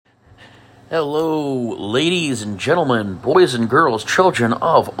Hello, ladies and gentlemen, boys and girls, children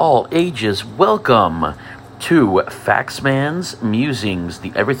of all ages. Welcome to Faxman's Musings,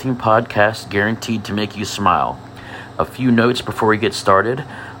 the everything podcast guaranteed to make you smile. A few notes before we get started.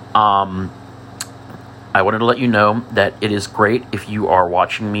 I wanted to let you know that it is great if you are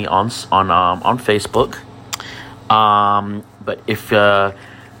watching me on Facebook. But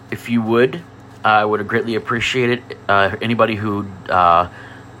if you would, I would greatly appreciate it. Anybody who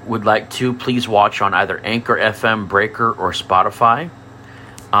would like to, please watch on either Anchor FM, Breaker, or Spotify.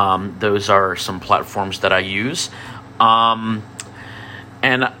 Those are some platforms that I use. And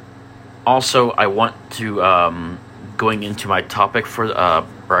also, I want to, going into my topic first I'll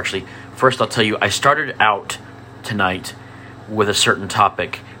tell you, I started out tonight with a certain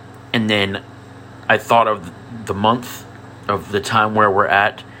topic, and then I thought of the month of the time where we're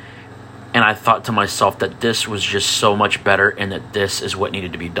at, and I thought to myself that this was just so much better and that this is what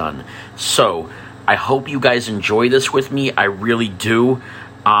needed to be done. So, I hope you guys enjoy this with me. I really do.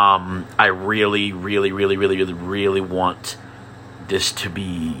 I really want this to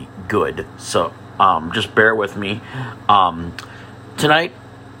be good. So, just bear with me. Tonight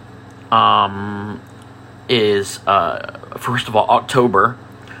is, first of all, October.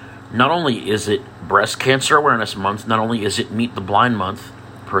 Not only is it Breast Cancer Awareness Month, not only is it Meet the Blind Month,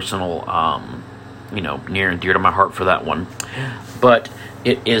 personal, near and dear to my heart for that one. But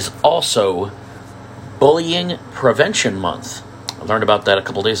it is also Bullying Prevention Month. I learned about that a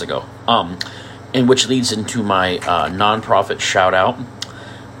couple days ago. And which leads into my nonprofit shout out.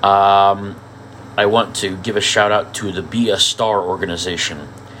 I want to give a shout out to the Be a Star organization.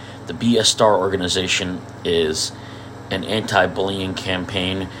 The Be a Star organization is an anti-bullying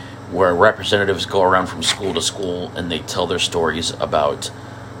campaign where representatives go around from school to school and they tell their stories about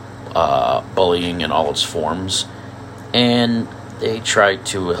bullying in all its forms, and they try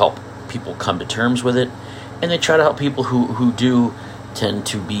to help people come to terms with it, and they try to help people who do tend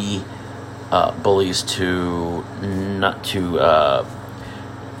to be bullies to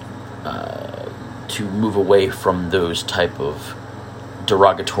move away from those type of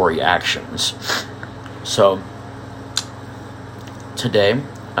derogatory actions. So today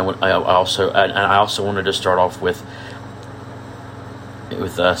I also wanted to start off with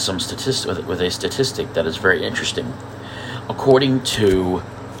a statistic that is very interesting. According to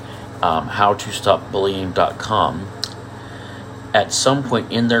howtostopbullying.com, at some point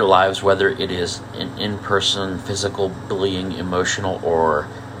in their lives, whether it is an in-person physical bullying, emotional, or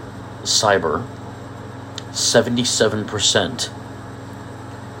cyber, 77%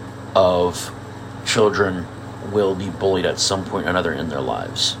 of children will be bullied at some point or another in their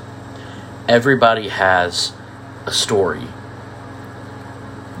lives. Everybody has a story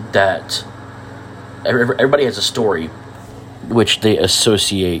that everybody has a story which they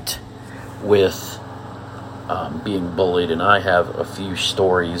associate with being bullied, and I have a few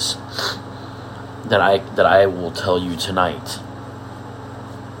stories that I will tell you tonight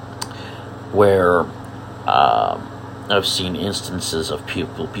where I've seen instances of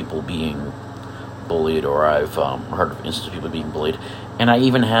people being bullied, or I've heard of instances of people being bullied, and I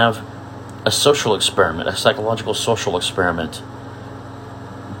even have a social experiment, a psychological social experiment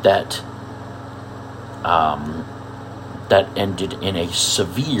that ended in a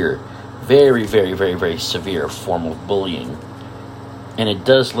severe, very, very, very, very severe form of bullying. And it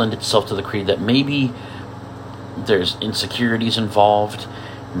does lend itself to the creed that maybe there's insecurities involved,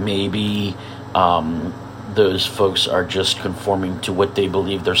 maybe those folks are just conforming to what they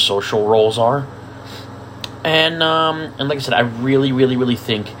believe their social roles are. And like I said, I really, really, really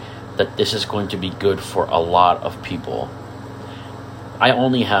think that this is going to be good for a lot of people. I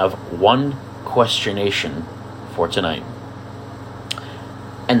only have one questionation for tonight.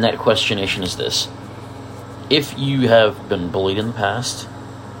 And that questionation is this. If you have been bullied in the past,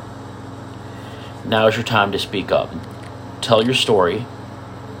 now is your time to speak up. Tell your story,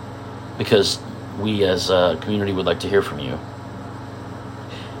 because we as a community would like to hear from you.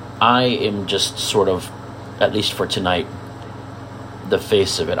 I am just sort of, at least for tonight, the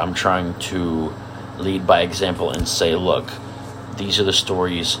face of it. I'm trying to lead by example and say, look, these are the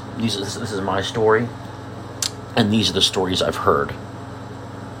stories, this is my story, and these are the stories I've heard.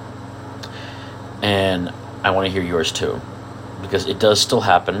 And I want to hear yours too, because it does still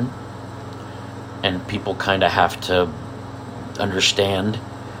happen, and people kind of have to understand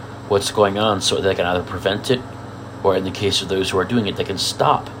what's going on so they can either prevent it, or in the case of those who are doing it, they can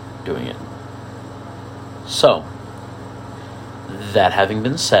stop doing it. So, that having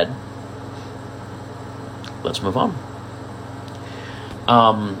been said, let's move on.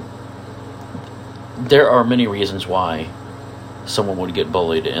 There are many reasons why someone would get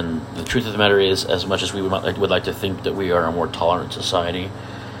bullied. And the truth of the matter is, as much as we would like to think that we are a more tolerant society,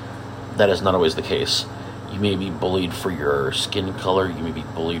 that is not always the case. You may be bullied for your skin color. You may be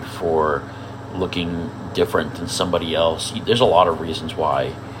bullied for looking different than somebody else. There's a lot of reasons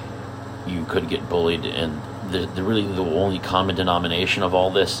why you could get bullied, and the really the only common denomination of all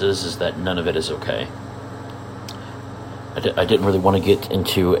this is that none of it is okay. I didn't really want to get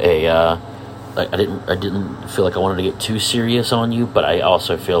into I didn't feel like I wanted to get too serious on you, but I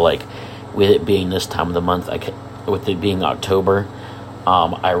also feel like with it being this time of the month, with it being October,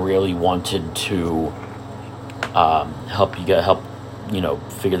 I really wanted to help figure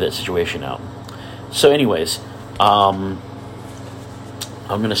that situation out. So anyways, I'm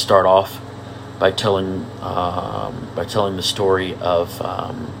going to start off by telling the story of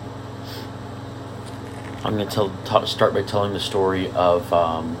start by telling the story of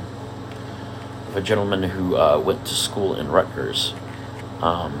a gentleman who went to school in Rutgers.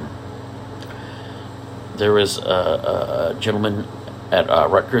 There was a gentleman at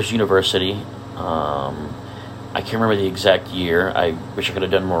Rutgers University. I can't remember the exact year. I wish I could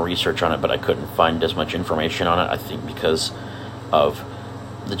have done more research on it, but I couldn't find as much information on it. I think because of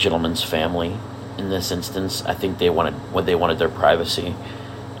the gentleman's family in this instance. I think they wanted their privacy,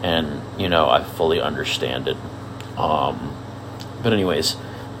 and I fully understand it. But anyways,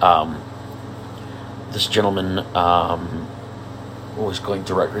 this gentleman was going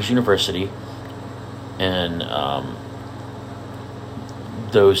to Rutgers University, and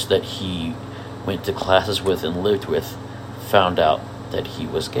those that he went to classes with and lived with found out that he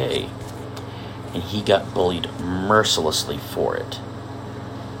was gay, and he got bullied mercilessly for it,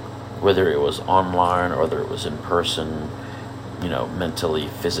 whether it was online or whether it was in person, mentally,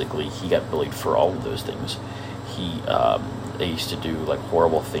 physically. He got bullied for all of those things. They used to do like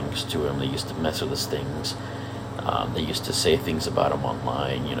horrible things to him. They used to mess with his things. They used to say things about him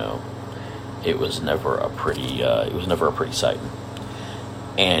online. It was never a pretty sight.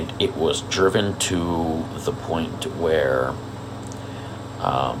 And it was driven to the point where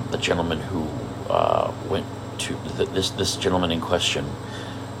the gentleman who went to this gentleman in question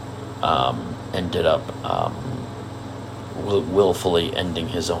ended up willfully ending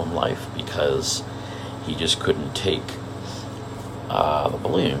his own life because he just couldn't take the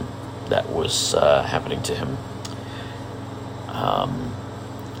bullying that was happening to him.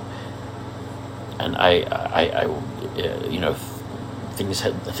 And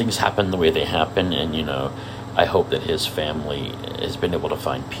things happen the way they happen, and I hope that his family has been able to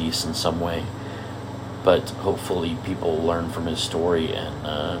find peace in some way. But hopefully, people learn from his story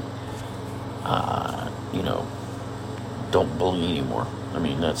and don't bully anymore. I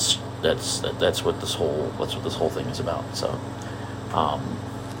mean, that's what this whole thing is about. So, I'm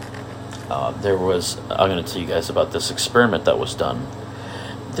going to tell you guys about this experiment that was done.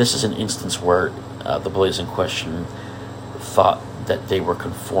 This is an instance where the bullies in question thought that they were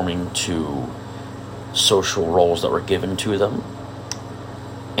conforming to social roles that were given to them,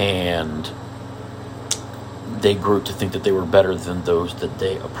 and they grew to think that they were better than those that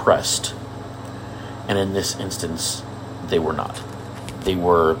they oppressed. And in this instance, they were not. They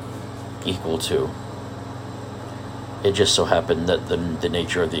were equal to. It just so happened that the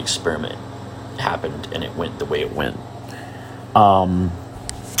nature of the experiment happened, and it went the way it went.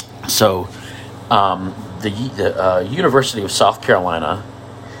 The University of South Carolina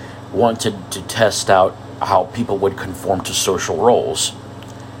wanted to test out how people would conform to social roles.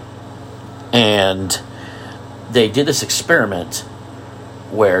 And they did this experiment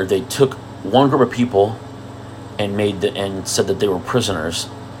where they took one group of people and said that they were prisoners,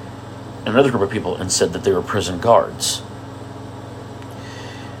 and another group of people and said that they were prison guards.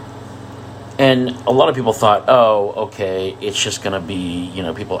 And a lot of people thought, oh, okay, it's just going to be,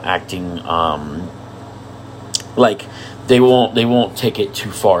 people acting like they won't take it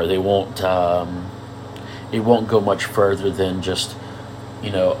too far. It won't go much further than just,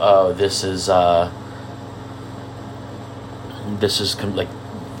 this is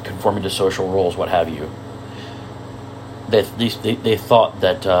conforming to social roles, what have you. They thought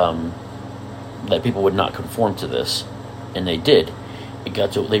that that people would not conform to this, and they did.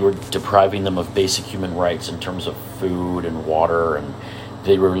 They were depriving them of basic human rights in terms of food and water, and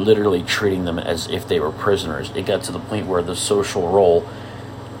they were literally treating them as if they were prisoners. It got to the point where the social role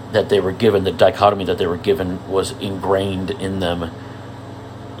that they were given, the dichotomy that they were given, was ingrained in them,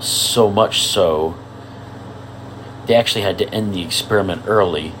 so much so they actually had to end the experiment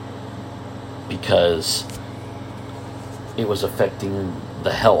early because it was affecting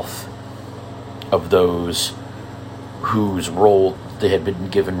the health of those whose role they had been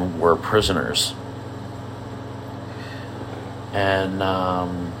given were prisoners. And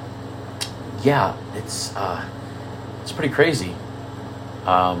yeah, it's pretty crazy.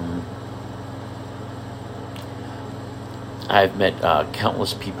 I've met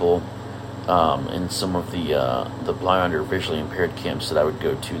countless people in some of the blind or visually impaired camps that I would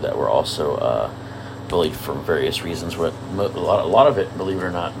go to that were also bullied for various reasons. Where a lot of it, believe it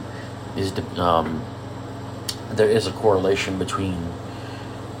or not, is there is a correlation between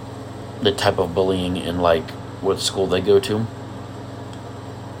the type of bullying and like what school they go to.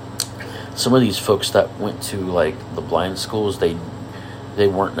 Some of these folks that went to like the blind schools, they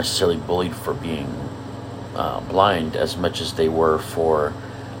weren't necessarily bullied for being blind as much as they were for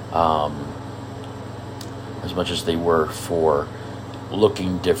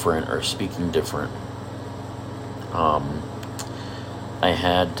looking different or speaking different. I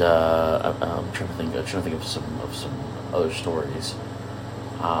had I'm trying to think of some other stories.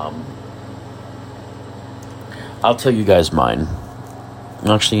 I'll tell you guys mine.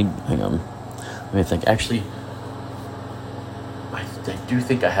 Actually, hang on. Let me think. Actually, I do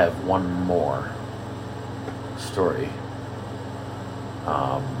think I have one more story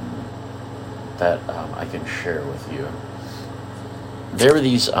that I can share with you. There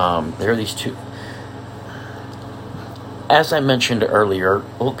are these two. As I mentioned earlier,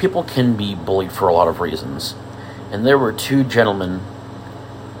 well, people can be bullied for a lot of reasons, and there were two gentlemen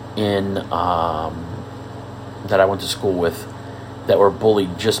in that I went to school with that were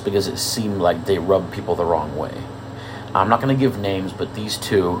bullied just because it seemed like they rubbed people the wrong way. I'm not going to give names, but these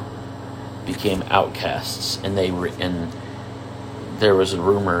two became outcasts, and there was a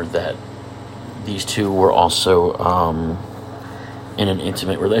rumor that these two were also in an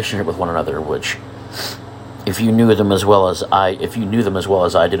intimate relationship with one another, which, if you knew them as well as I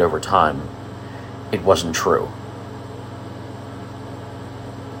did over time, it wasn't true.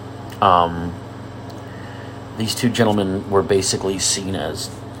 These two gentlemen were basically seen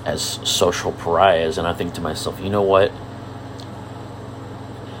as social pariahs, and I think to myself, you know what?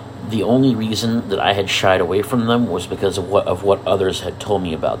 The only reason that I had shied away from them was because of what others had told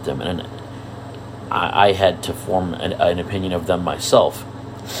me about them, and I had to form an opinion of them myself.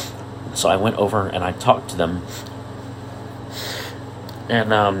 So I went over and I talked to them,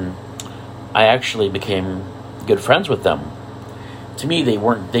 and I actually became good friends with them. To me, they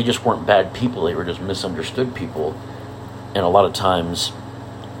just weren't bad people. They were just misunderstood people, and a lot of times,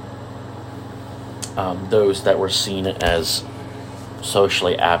 those that were seen as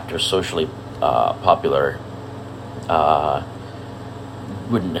socially apt or socially popular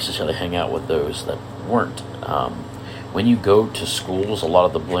wouldn't necessarily hang out with those that weren't. When you go to schools, a lot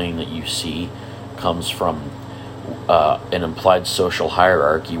of the bullying that you see comes from an implied social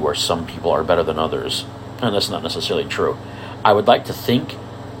hierarchy where some people are better than others, and that's not necessarily true. I would like to think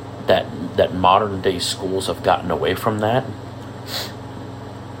that modern day schools have gotten away from that,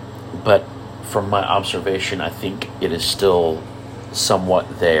 but from my observation, I think it is still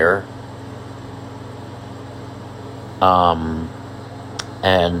somewhat there.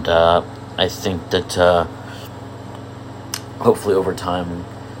 And I think that hopefully over time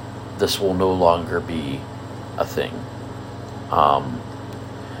this will no longer be a thing.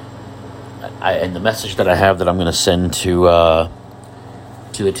 And the message that I have that I'm going to send to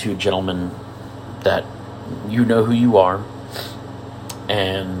the two gentlemen, that you know who you are,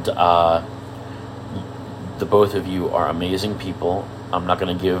 and the both of you are amazing people. I'm not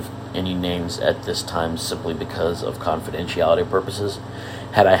going to give any names at this time simply because of confidentiality purposes.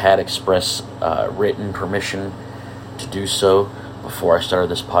 Had I had express written permission to do so before I started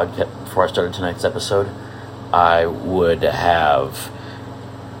this podcast, before I started tonight's episode, I would have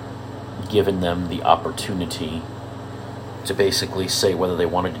given them the opportunity to basically say whether they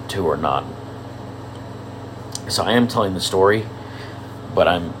wanted to or not. So I am telling the story, but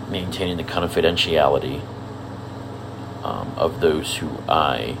I'm maintaining the confidentiality of those who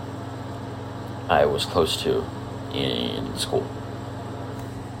I was close to in school.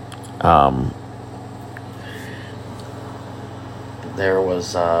 There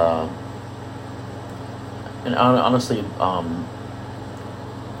was, and honestly,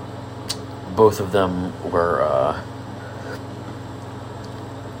 both of them were,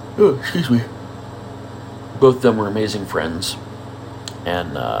 excuse me. Both of them were amazing friends, and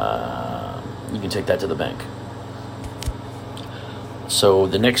you can take that to the bank. So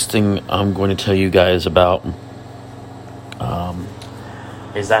the next thing I'm going to tell you guys about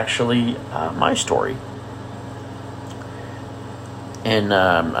is actually my story. And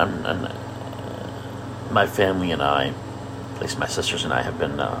my family and I, at least my sisters and I, have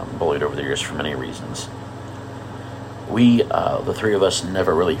been bullied over the years for many reasons. We, the three of us,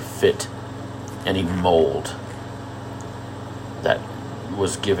 never really fit any mold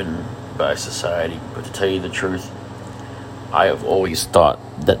was given by society. But to tell you the truth, I have always thought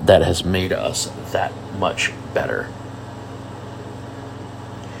that that has made us that much better.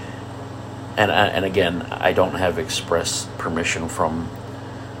 And again, I don't have express permission from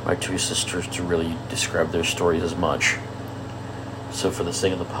my two sisters to really describe their stories as much. So for the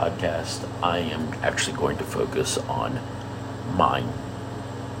sake of the podcast, I am actually going to focus on mine.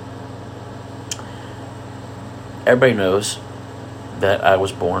 Everybody knows that I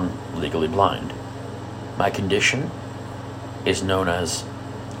was born legally blind. My condition is known as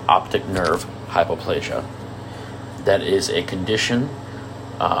optic nerve hypoplasia. That is a condition,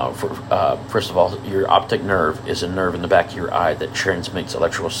 first of all, your optic nerve is a nerve in the back of your eye that transmits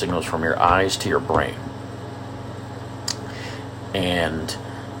electrical signals from your eyes to your brain. And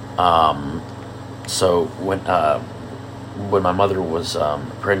so when my mother was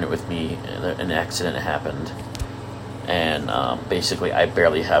pregnant with me, an accident happened. And basically, I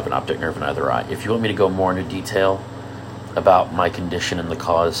barely have an optic nerve in either eye. If you want me to go more into detail about my condition and the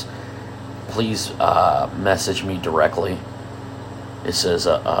cause, please message me directly. This is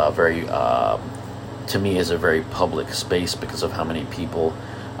to me, is a very public space because of how many people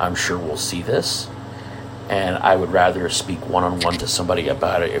I'm sure will see this. And I would rather speak one-on-one to somebody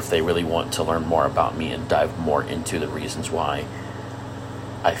about it if they really want to learn more about me and dive more into the reasons why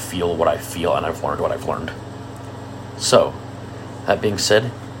I feel what I feel and I've learned what I've learned. So, that being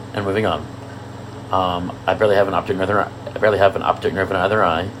said, and moving on, I barely have an optic nerve. In either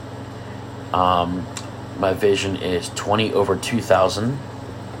eye. My vision is 20/2000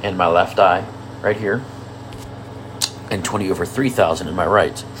 in my left eye, right here, and 20/3000 in my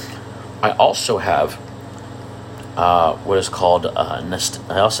right. I also have what is called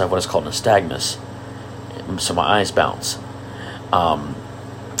nystagmus, so my eyes bounce.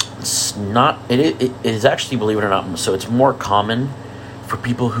 It's not. It is actually, believe it or not. So it's more common for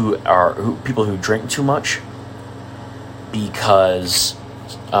people who drink too much, because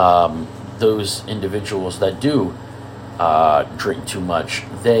those individuals that do drink too much,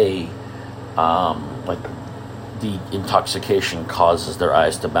 they like the intoxication causes their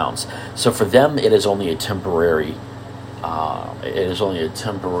eyes to bounce. So for them, it is only a temporary.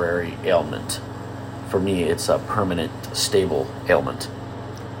 Ailment. For me, it's a permanent, stable ailment.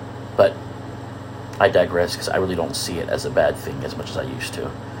 But I digress, because I really don't see it as a bad thing as much as I used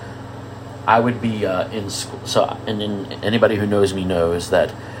to. I would be in school. So, and anybody who knows me knows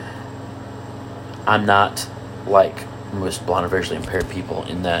that I'm not like most blind or visually impaired people,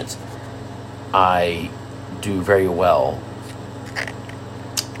 in that I do very well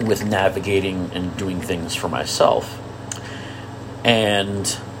with navigating and doing things for myself.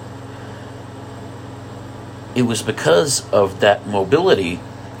 And it was because of that mobility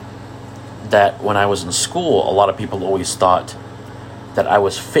that when I was in school, a lot of people always thought that I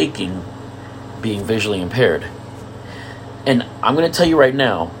was faking being visually impaired. And I'm going to tell you right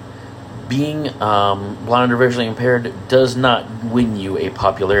now, being blind or visually impaired does not win you a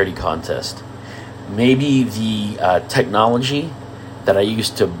popularity contest. Maybe the technology that I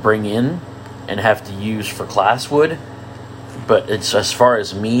used to bring in and have to use for class would, but it's, as far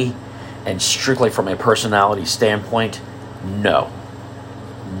as me and strictly from a personality standpoint, no,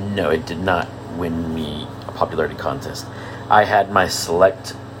 it did not win me a popularity contest. I had my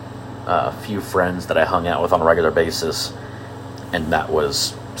select few friends that I hung out with on a regular basis, and that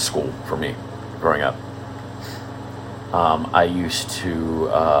was school for me growing up. I used to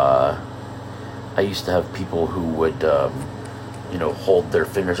have people who would hold their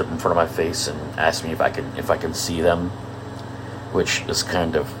fingers up in front of my face and ask me if I can see them, which is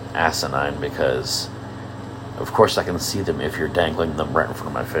kind of asinine, because of course I can see them if you're dangling them right in front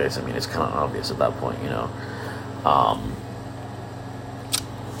of my face. I mean, it's kind of obvious at that point,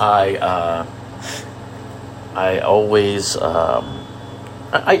 I always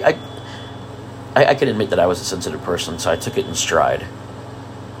I can admit that I was a sensitive person, so I took it in stride.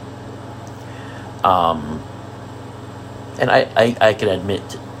 And I can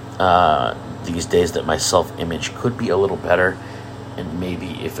admit these days that my self-image could be a little better, and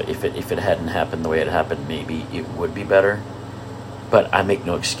maybe if it hadn't happened the way it happened, maybe it would be better. But I make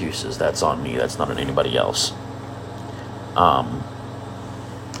no excuses. That's on me. That's not on anybody else.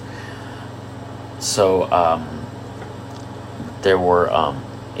 So there were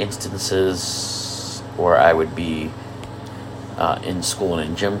instances where I would be in school and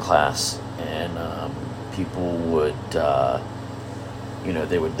in gym class, and people would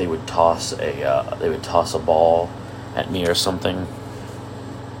they would toss a ball at me or something,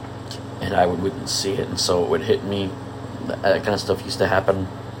 and I wouldn't see it, and so it would hit me. That kind of stuff used to happen.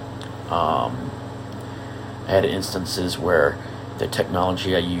 I had instances where the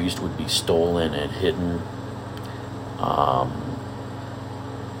technology I used would be stolen and hidden,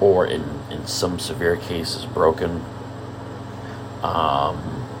 or in some severe cases broken. I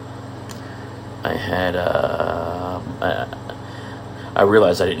had I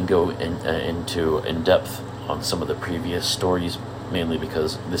realized I didn't go into in depth on some of the previous stories, mainly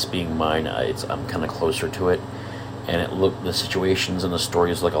because this being mine, I'm kind of closer to it, and the situations and the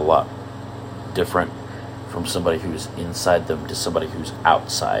stories look a lot different from somebody who's inside them to somebody who's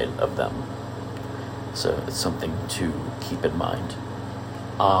outside of them. So it's something to keep in mind.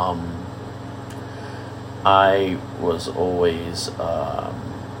 I was always, how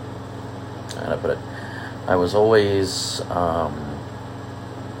do I put it? I was always,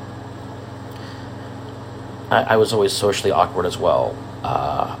 I was always socially awkward as well.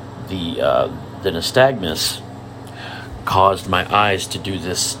 The nystagmus caused my eyes to do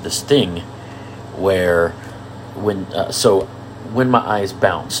this thing where when my eyes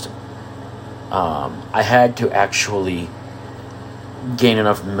bounced, I had to actually gain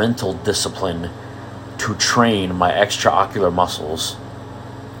enough mental discipline to train my extraocular muscles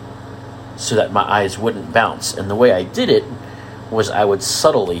so that my eyes wouldn't bounce. And the way I did it was I would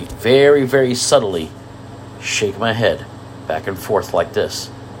subtly, very, very subtly, shake my head back and forth like this.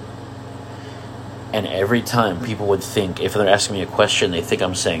 And every time people would think, if they're asking me a question, they think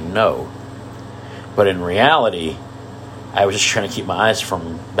I'm saying no. But in reality, I was just trying to keep my eyes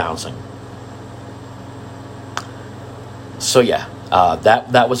from bouncing. So yeah,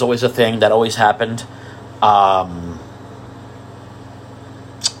 that was always a thing. That always happened. I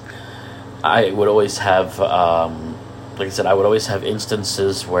would always have, like I said, I would always have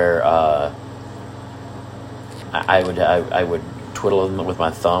instances where I would twiddle them with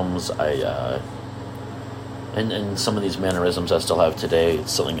my thumbs. And some of these mannerisms I still have today.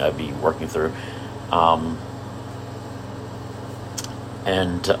 It's something I'd be working through.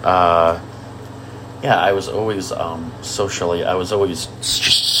 Yeah, I was always I was always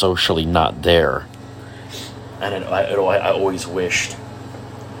just socially not there, and I always wished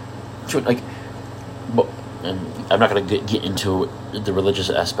to, like, and I'm not going to get into the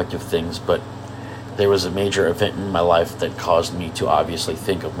religious aspect of things, but there was a major event in my life that caused me to obviously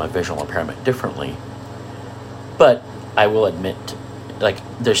think of my visual impairment differently. But I will admit, like,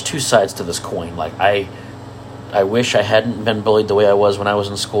 there's two sides to this coin. Like, I wish I hadn't been bullied the way I was when I was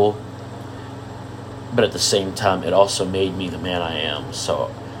in school, but at the same time, it also made me the man I am. So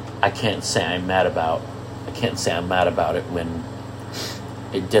I can't say I'm mad about it when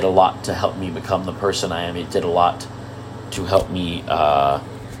it did a lot to help me become the person I am. It did a lot to help me.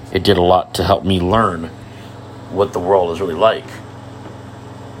 It did a lot to help me learn what the world is really like.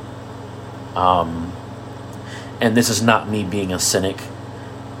 And this is not me being a cynic.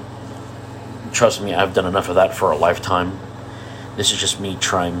 Trust me, I've done enough of that for a lifetime. This is just me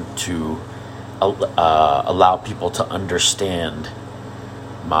trying to allow people to understand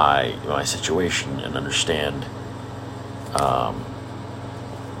my situation and understand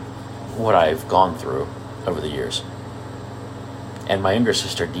what I've gone through over the years. And my younger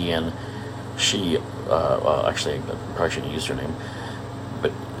sister, Deanne, she, actually, I probably shouldn't use her name,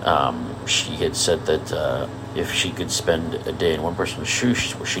 but she had said that if she could spend a day in one person's shoes,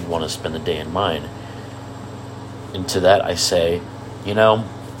 she'd want to spend a day in mine. And to that I say,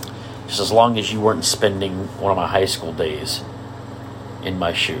 just as long as you weren't spending one of my high school days in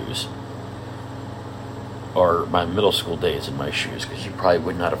my shoes, or my middle school days in my shoes, because you probably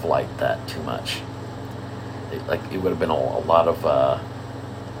would not have liked that too much. It would have been a lot of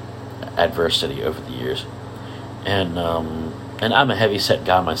adversity over the years. And I'm a heavy-set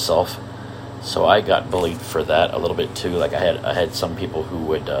guy myself, so I got bullied for that a little bit too. Like, I had some people who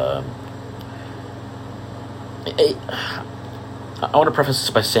would. I want to preface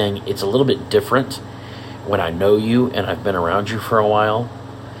this by saying it's a little bit different when I know you and I've been around you for a while,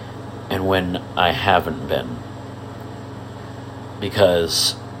 and when I haven't been,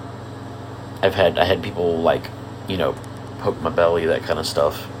 because I had people, like, poke my belly, that kind of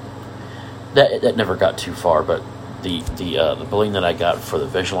stuff. That never got too far, but the bullying that I got for the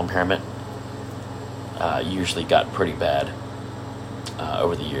visual impairment usually got pretty bad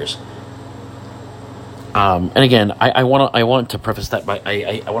over the years. And again, I want to preface that by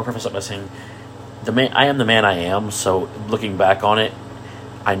saying I am the man I am. So looking back on it,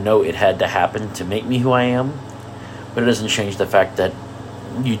 I know it had to happen to make me who I am, but it doesn't change the fact that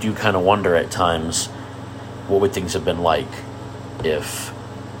you do kind of wonder at times, what would things have been like if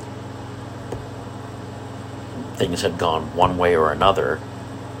things had gone one way or another,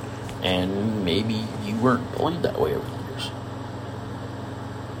 and maybe you weren't bullied that way over the years.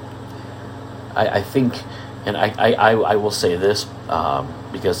 I think And I will say this,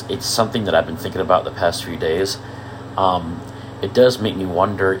 because it's something that I've been thinking about the past few days. It does make me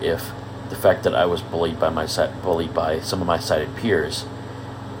wonder if the fact that I was bullied by some of my sighted peers,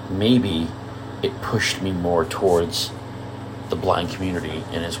 maybe it pushed me more towards the blind community,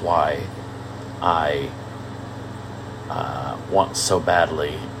 and is why I want so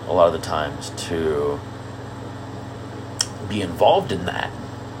badly a lot of the times to be involved in that.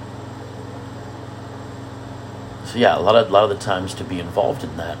 So yeah, a lot of the times to be involved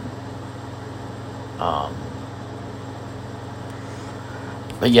in that.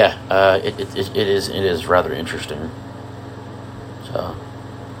 But yeah, it is rather interesting. So,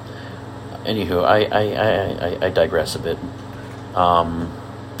 anywho, I digress a bit.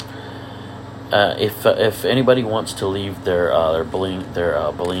 If anybody wants to leave their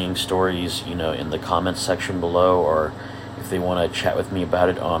bullying stories, in the comments section below, or if they want to chat with me about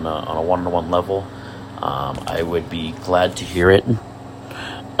it on a one-on-one level, I would be glad to hear it.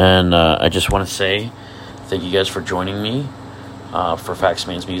 And I just want to say thank you guys for joining me for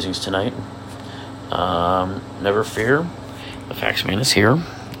Faxman's Musings tonight. Never fear, the Faxman is here,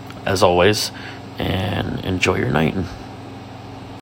 as always, and enjoy your night.